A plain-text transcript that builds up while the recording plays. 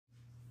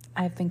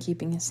I've been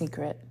keeping a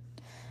secret,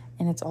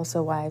 and it's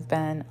also why I've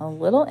been a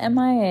little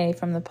MIA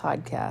from the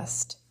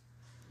podcast.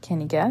 Can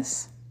you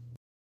guess?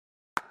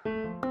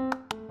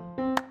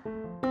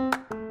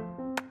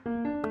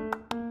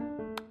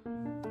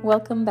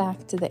 Welcome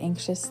back to the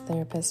Anxious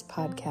Therapist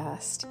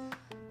Podcast,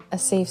 a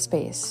safe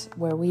space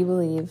where we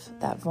believe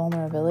that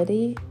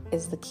vulnerability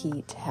is the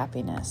key to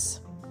happiness.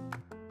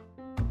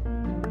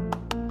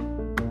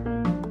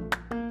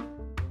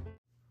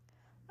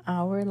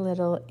 Our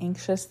little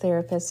anxious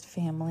therapist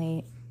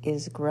family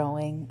is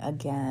growing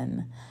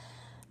again.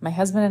 My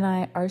husband and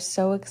I are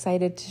so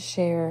excited to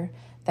share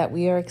that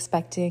we are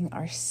expecting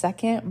our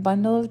second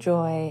bundle of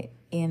joy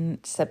in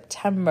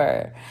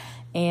September.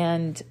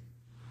 And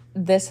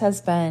this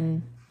has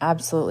been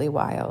absolutely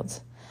wild.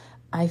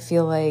 I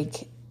feel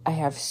like I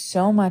have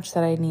so much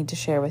that I need to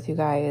share with you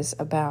guys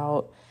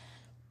about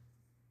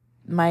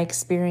my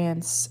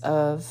experience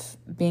of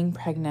being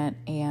pregnant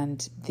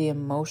and the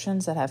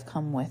emotions that have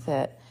come with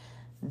it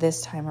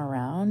this time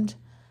around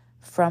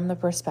from the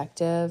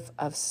perspective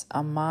of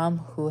a mom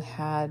who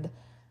had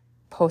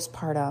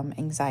postpartum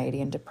anxiety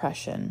and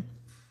depression.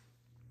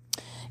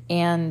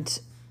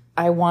 And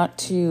I want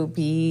to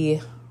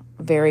be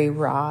very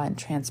raw and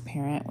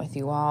transparent with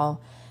you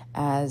all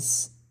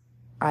as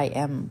I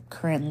am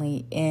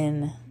currently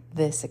in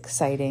this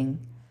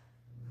exciting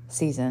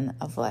season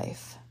of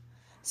life.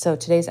 So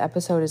today's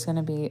episode is going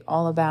to be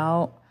all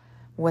about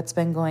what's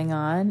been going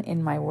on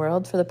in my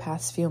world for the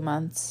past few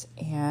months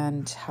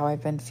and how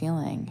I've been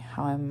feeling,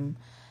 how I'm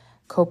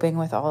coping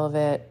with all of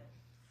it,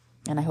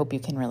 and I hope you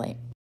can relate.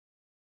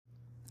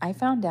 I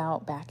found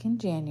out back in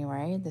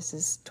January, this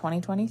is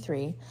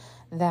 2023,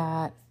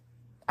 that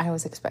I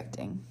was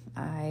expecting.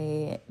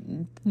 I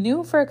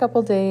knew for a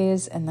couple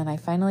days, and then I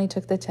finally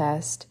took the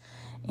test,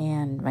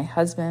 and my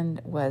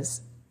husband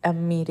was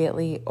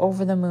immediately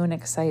over the moon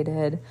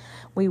excited.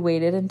 We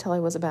waited until I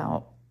was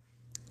about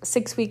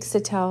 6 weeks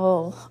to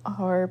tell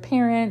our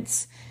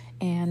parents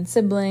and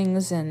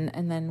siblings,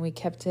 and then we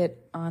kept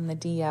it on the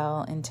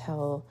DL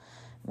until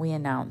we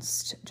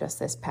announced just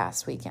this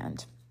past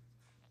weekend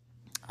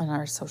on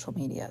our social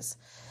medias.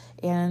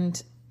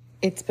 And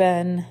it's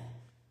been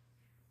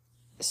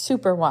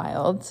super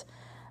wild.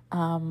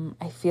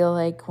 I feel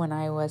like when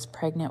I was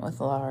pregnant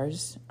with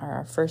Lars,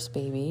 our first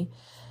baby,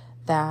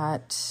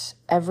 that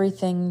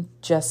everything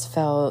just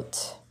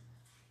felt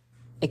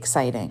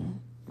exciting,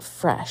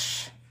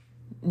 fresh,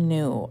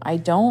 new. I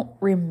don't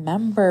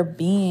remember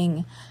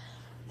being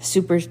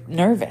super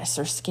nervous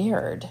or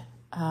scared.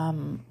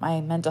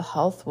 My mental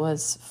health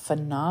was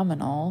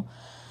phenomenal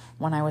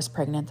when I was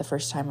pregnant the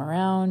first time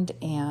around,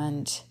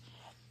 and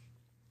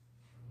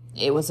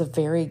it was a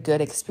very good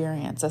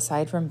experience.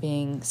 Aside from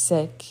being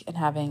sick and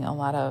having a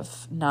lot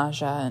of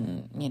nausea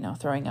and,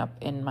 throwing up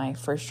in my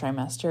first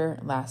trimester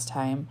last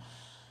time,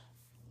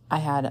 I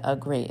had a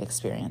great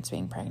experience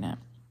being pregnant.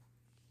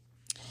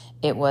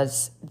 It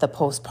was the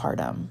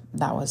postpartum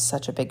that was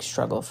such a big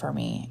struggle for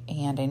me.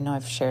 And I know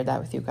I've shared that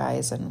with you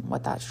guys and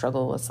what that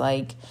struggle was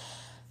like.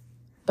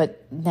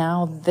 But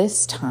now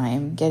this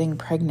time, getting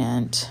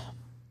pregnant,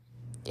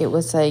 it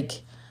was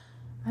like,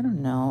 I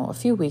don't know, a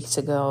few weeks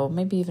ago,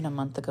 maybe even a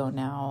month ago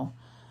now,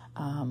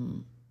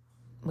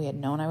 we had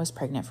known I was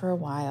pregnant for a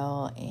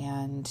while,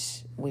 and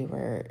we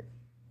were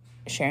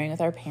sharing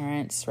with our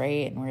parents,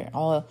 right? And we're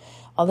all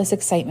this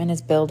excitement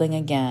is building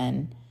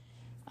again.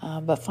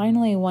 But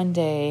finally one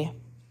day,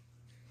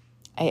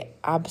 I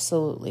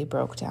absolutely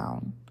broke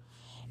down.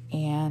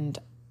 And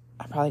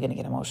I'm probably going to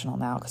get emotional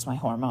now because my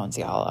hormones,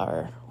 y'all,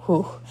 are,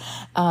 whew.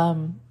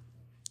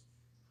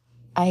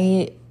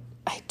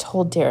 I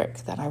told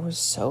Derek that I was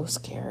so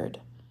scared.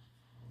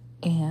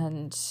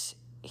 And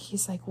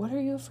he's like, what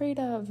are you afraid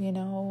of? I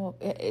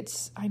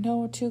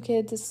know 2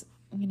 kids is,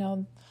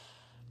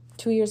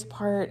 2 years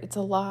apart. It's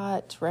a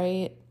lot,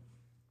 right?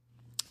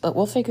 But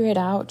we'll figure it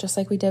out just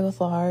like we did with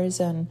Lars.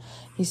 And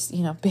he's,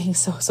 being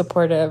so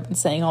supportive and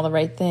saying all the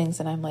right things.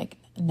 And I'm like,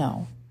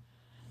 no,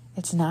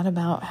 it's not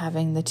about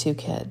having the 2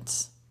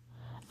 kids.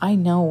 I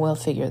know we'll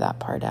figure that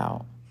part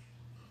out.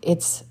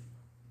 It's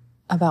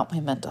about my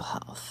mental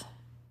health.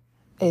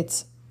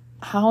 It's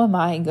how am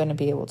I going to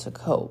be able to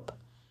cope?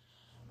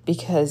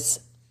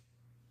 Because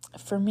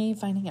for me,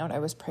 finding out I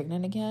was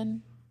pregnant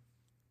again,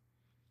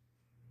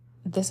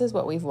 this is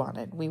what we've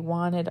wanted. We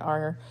wanted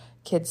our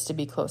kids to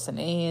be close in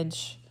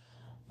age.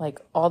 Like,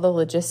 all the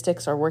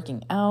logistics are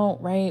working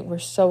out, right? We're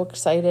so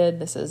excited.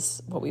 This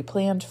is what we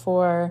planned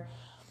for.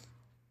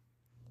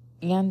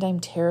 And I'm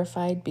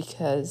terrified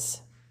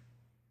because,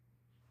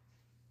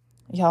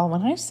 y'all,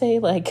 when I say,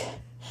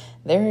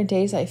 there are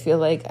days I feel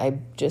like I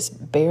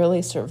just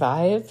barely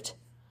survived,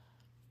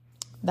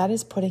 that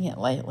is putting it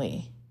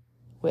lightly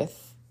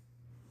with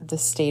the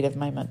state of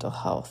my mental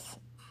health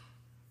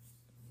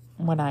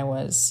when I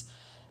was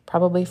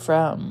probably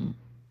from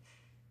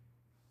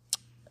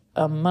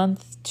a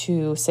month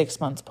to 6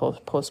 months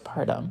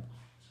postpartum.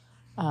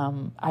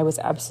 I was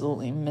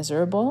absolutely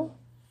miserable.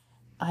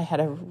 I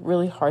had a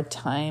really hard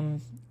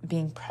time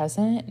being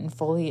present and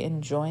fully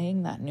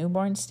enjoying that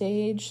newborn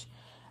stage.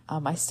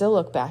 I still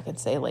look back and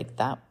say like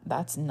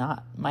that's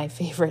not my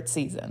favorite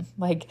season.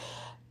 Like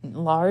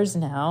Lars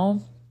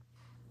now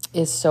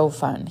is so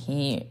fun.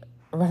 He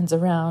runs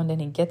around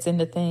and he gets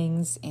into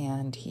things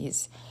and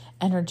he's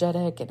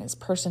energetic and his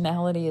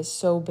personality is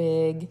so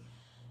big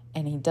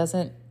and he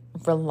doesn't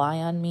rely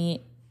on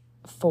me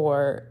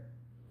for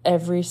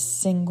every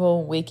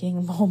single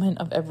waking moment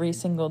of every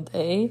single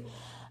day.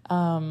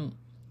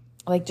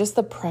 Like just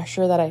the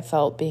pressure that I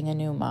felt being a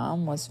new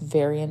mom was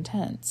very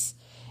intense.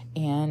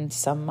 And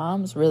some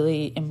moms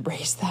really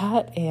embrace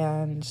that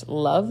and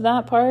love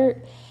that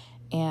part.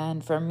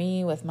 And for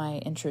me, with my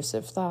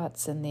intrusive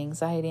thoughts and the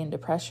anxiety and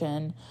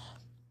depression,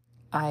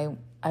 I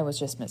was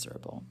just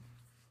miserable.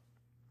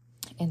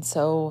 And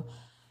so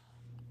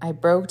I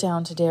broke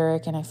down to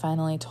Derek and I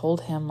finally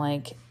told him,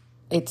 like,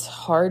 it's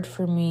hard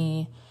for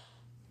me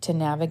to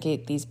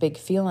navigate these big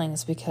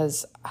feelings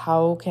because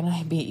how can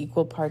I be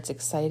equal parts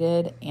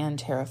excited and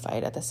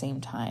terrified at the same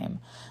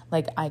time?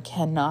 Like, I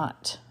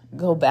cannot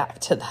go back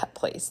to that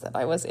place that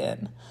I was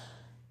in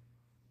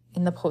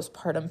the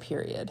postpartum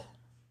period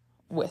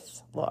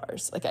with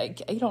Lars. Like, I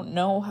don't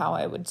know how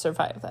I would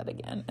survive that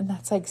again. And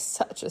that's like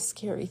such a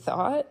scary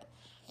thought.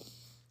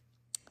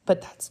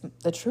 But that's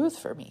the truth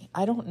for me.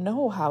 I don't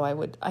know how I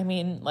would. I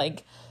mean,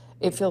 like,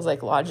 it feels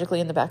like logically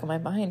in the back of my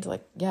mind,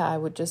 like, yeah, I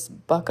would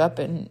just buck up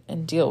and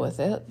deal with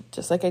it,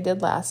 just like I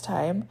did last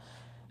time.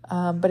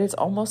 But it's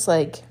almost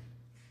like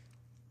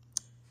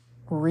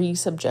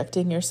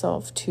re-subjecting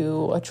yourself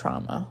to a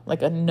trauma,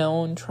 like a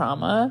known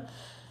trauma,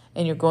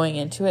 and you're going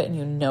into it and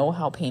you know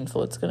how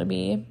painful it's going to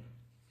be.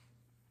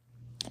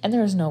 And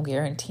there's no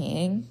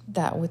guaranteeing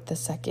that with the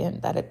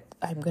second that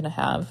I'm going to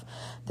have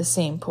the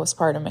same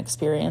postpartum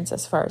experience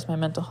as far as my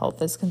mental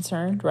health is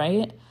concerned,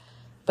 right?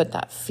 But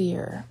that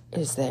fear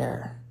is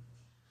there.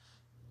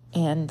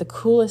 And the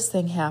coolest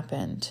thing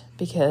happened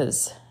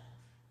because,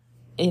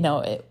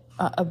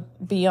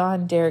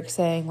 beyond Derek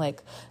saying,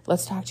 like,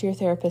 let's talk to your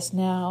therapist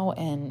now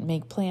and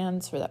make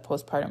plans for that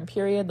postpartum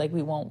period. Like,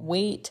 we won't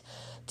wait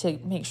to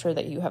make sure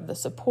that you have the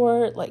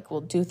support. Like,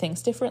 we'll do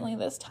things differently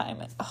this time.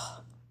 And,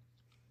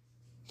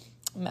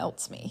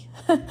 melts me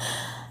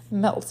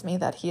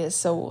that he is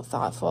so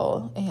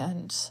thoughtful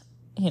and,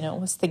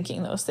 was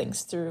thinking those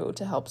things through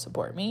to help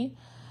support me.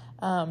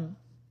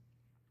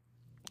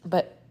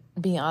 But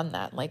beyond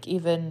that, like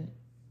even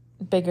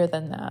bigger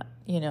than that,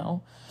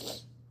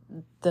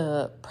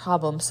 the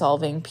problem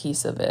solving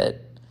piece of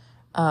it,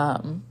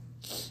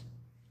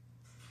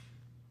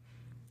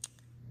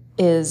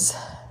 is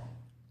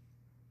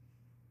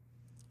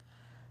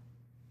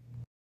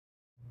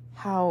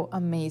how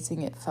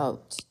amazing it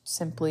felt to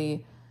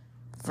simply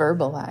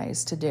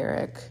verbalize to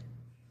Derek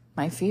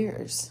my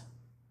fears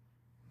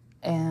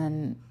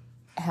and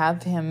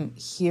have him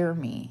hear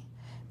me.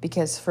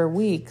 Because for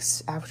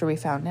weeks after we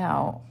found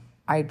out,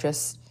 I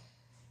just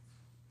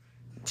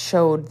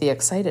showed the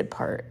excited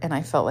part and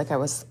I felt like I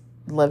was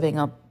living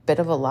a bit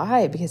of a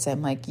lie because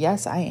I'm like,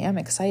 yes, I am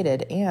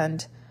excited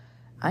and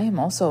I am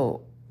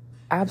also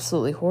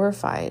absolutely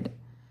horrified.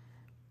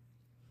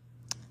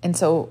 And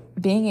so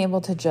being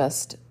able to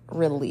just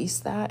release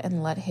that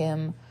and let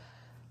him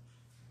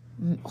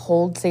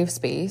hold safe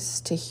space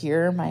to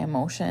hear my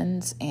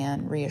emotions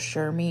and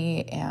reassure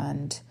me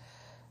and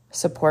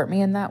support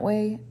me in that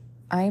way,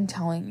 I'm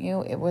telling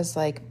you, it was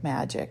like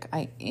magic.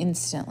 I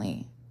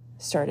instantly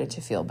started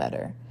to feel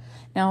better.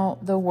 Now,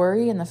 the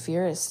worry and the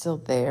fear is still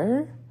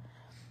there,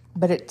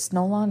 but it's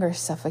no longer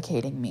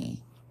suffocating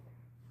me.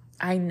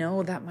 I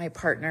know that my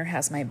partner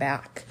has my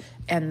back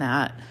and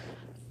that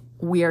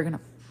we are going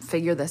to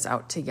figure this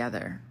out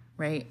together,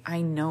 right?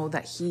 I know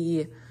that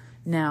he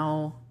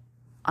now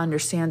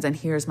understands and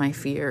hears my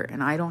fear,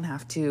 and I don't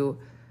have to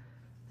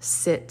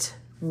sit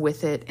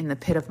with it in the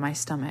pit of my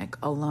stomach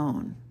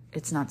alone.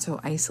 It's not so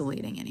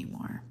isolating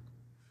anymore.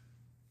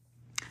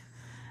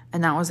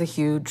 And that was a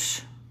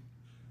huge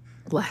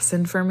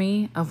lesson for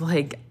me of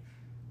like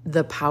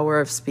the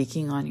power of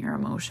speaking on your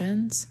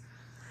emotions.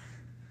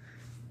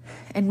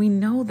 And we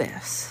know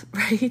this,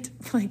 right?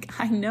 Like,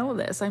 I know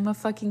this. I'm a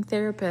fucking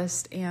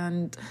therapist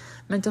and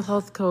mental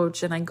health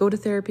coach, and I go to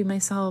therapy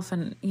myself.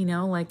 And,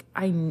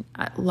 I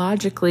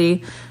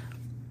logically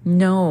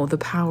know the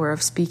power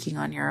of speaking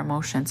on your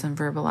emotions and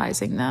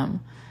verbalizing them.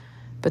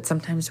 But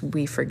sometimes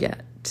we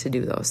forget to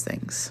do those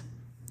things.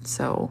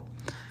 So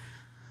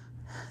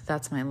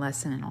that's my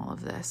lesson in all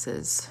of this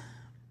is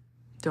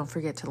don't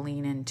forget to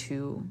lean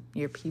into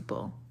your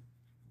people,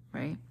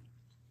 right?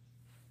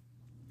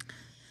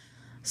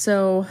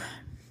 So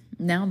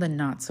now the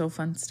not so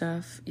fun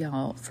stuff,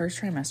 y'all. First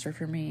trimester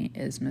for me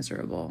is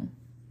miserable.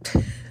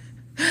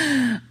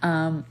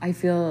 I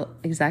feel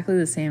exactly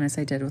the same as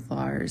I did with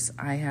Lars.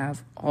 I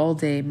have all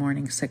day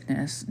morning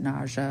sickness,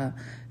 nausea,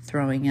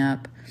 throwing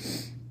up.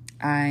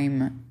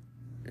 I'm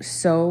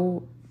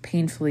so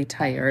painfully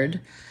tired,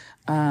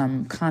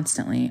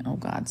 constantly. Oh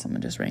God,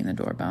 someone just rang the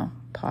doorbell.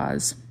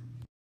 Pause.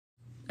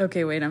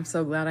 Okay, wait, I'm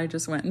so glad I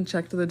just went and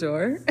checked the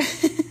door.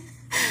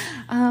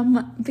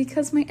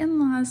 because my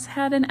in-laws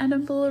had an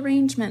edible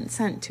arrangement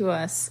sent to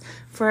us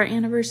for our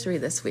anniversary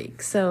this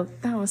week. So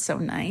that was so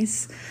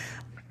nice.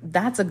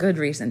 That's a good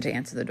reason to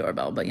answer the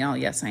doorbell. But y'all,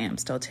 yes, I am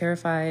still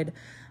terrified.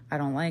 I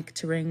don't like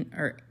to ring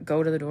or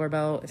go to the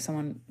doorbell. If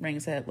someone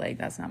rings it, like,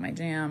 that's not my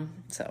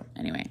jam. So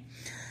anyway,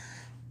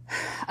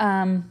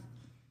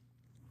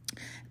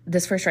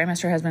 this first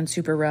trimester has been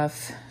super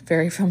rough,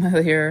 very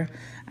familiar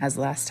as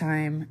last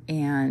time.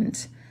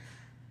 And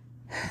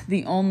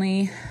the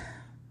only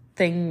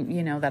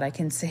thing, that I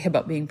can say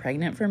about being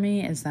pregnant for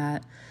me is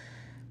that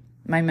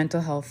my mental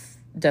health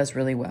does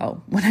really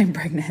well when I'm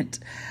pregnant.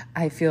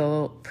 I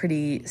feel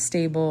pretty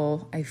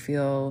stable. I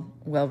feel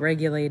well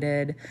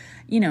regulated,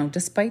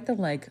 despite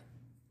the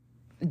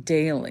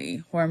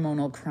daily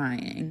hormonal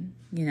crying,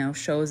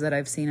 shows that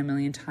I've seen a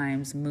million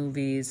times,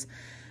 movies.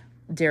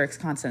 Derek's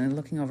constantly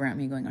looking over at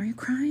me going, "Are you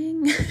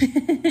crying?"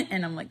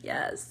 And I'm like,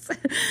 "Yes."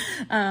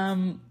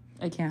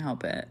 I can't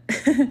help it.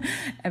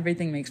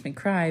 Everything makes me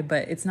cry,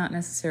 but it's not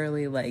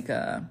necessarily like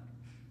a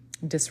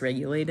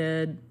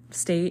dysregulated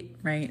state,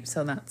 right?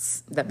 So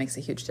that makes a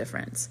huge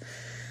difference.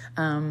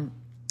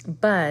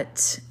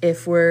 But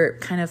if we're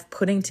kind of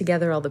putting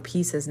together all the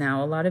pieces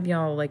now, a lot of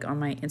y'all on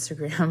my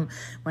Instagram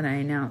when I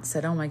announced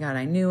said, "Oh my God,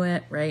 I knew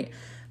it," right?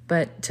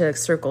 But to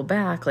circle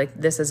back,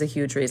 this is a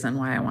huge reason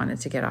why I wanted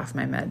to get off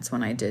my meds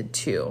when I did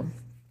too.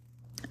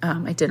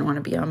 I didn't want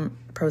to be on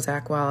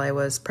Prozac while I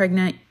was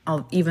pregnant,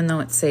 even though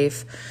it's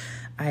safe.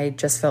 I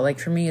just felt like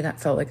for me, that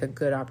felt like a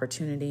good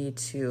opportunity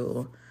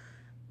to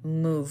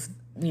move,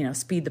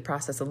 speed the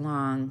process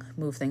along,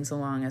 move things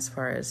along as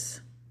far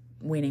as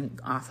weaning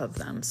off of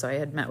them. So I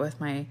had met with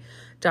my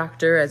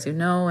doctor, as you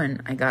know,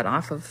 and I got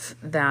off of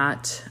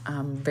that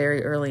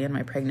very early in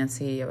my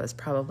pregnancy. I was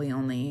probably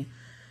only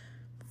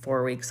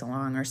 4 weeks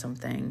along or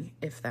something,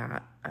 if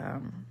that,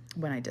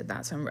 when I did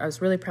that. So I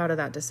was really proud of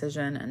that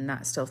decision, and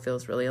that still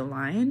feels really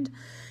aligned.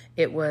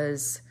 It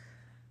was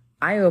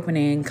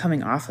eye-opening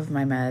coming off of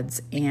my meds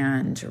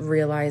and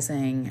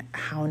realizing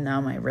how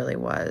numb I really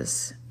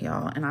was,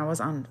 y'all. And I was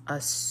on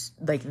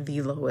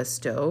the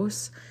lowest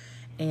dose,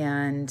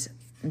 and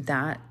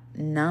that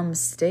numb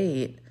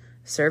state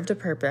served a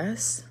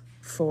purpose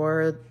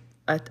for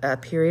a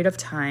period of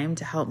time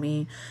to help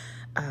me,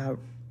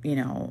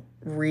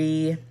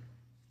 realign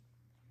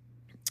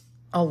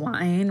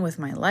with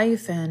my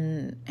life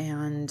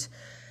and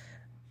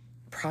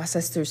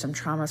process through some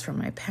traumas from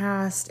my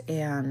past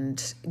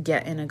and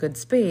get in a good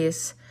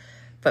space.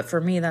 But for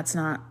me, that's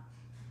not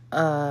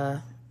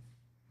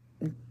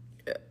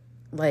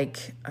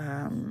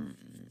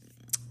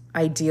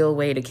ideal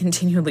way to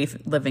continue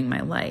living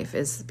my life,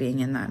 is being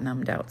in that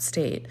numbed out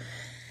state.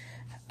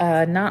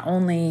 Not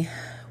only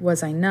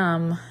was I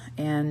numb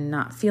and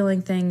not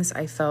feeling things,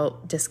 I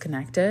felt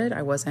disconnected.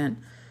 I wasn't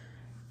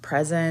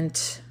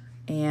present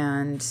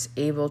and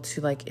able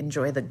to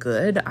enjoy the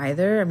good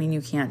either. I mean,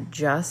 you can't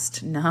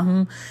just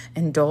numb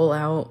and dole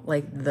out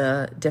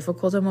the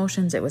difficult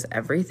emotions.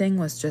 Everything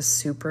was just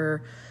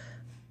super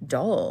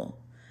dull.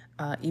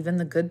 Even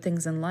the good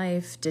things in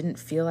life didn't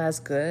feel as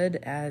good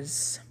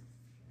as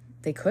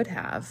they could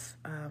have.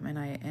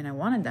 And I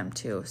wanted them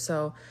to.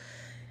 So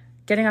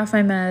getting off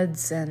my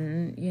meds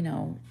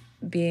and,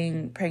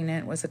 being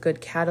pregnant was a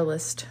good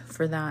catalyst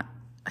for that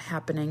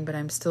happening, but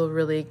I'm still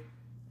really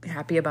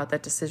happy about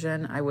that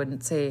decision. I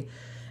wouldn't say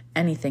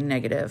anything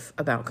negative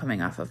about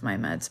coming off of my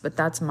meds, but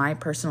that's my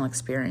personal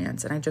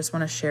experience. And I just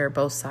want to share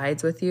both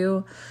sides with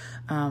you,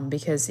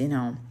 because,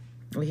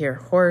 we hear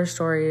horror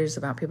stories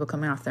about people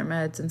coming off their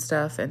meds and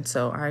stuff. And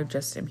so I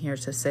just am here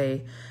to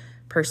say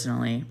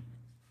personally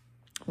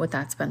what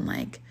that's been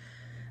like.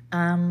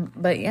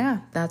 But yeah,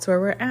 that's where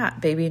we're at.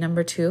 Baby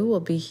number 2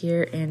 will be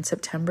here in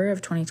September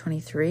of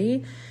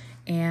 2023.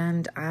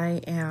 And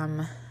I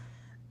am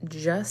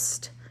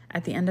just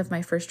at the end of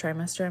my first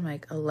trimester.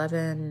 I'm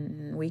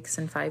 11 weeks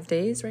and 5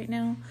 days right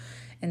now.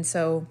 And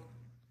so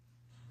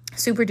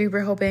super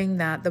duper hoping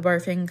that the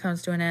barfing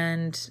comes to an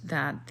end,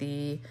 that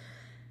the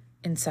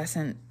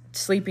incessant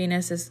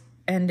sleepiness is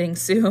ending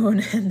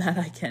soon, and that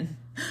I can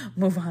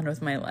move on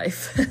with my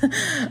life.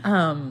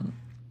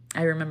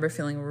 I remember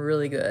feeling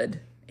really good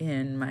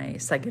in my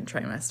second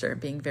trimester,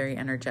 being very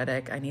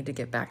energetic. I need to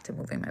get back to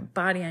moving my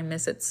body. I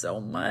miss it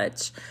so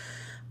much.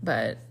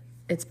 But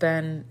it's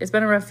been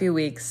a rough few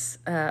weeks,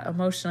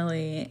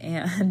 emotionally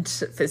and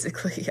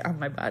physically on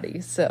my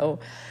body. So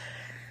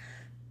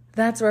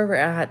that's where we're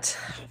at.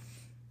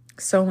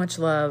 So much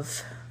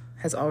love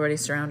has already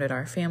surrounded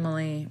our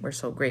family. We're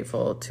so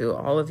grateful to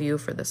all of you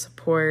for the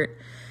support,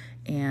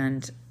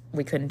 and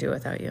we couldn't do it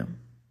without you.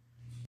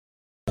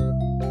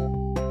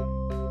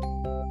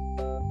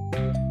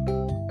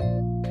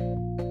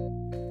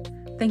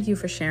 Thank you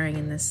for sharing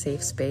in this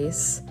safe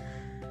space.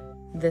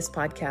 This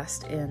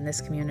podcast in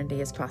this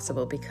community is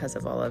possible because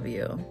of all of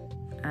you.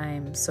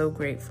 I'm so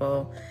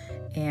grateful,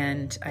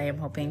 and I am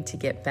hoping to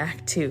get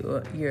back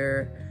to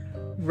your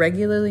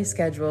regularly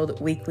scheduled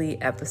weekly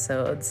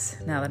episodes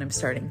now that I'm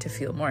starting to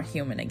feel more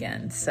human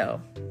again. So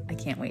I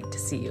can't wait to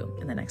see you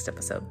in the next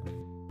episode.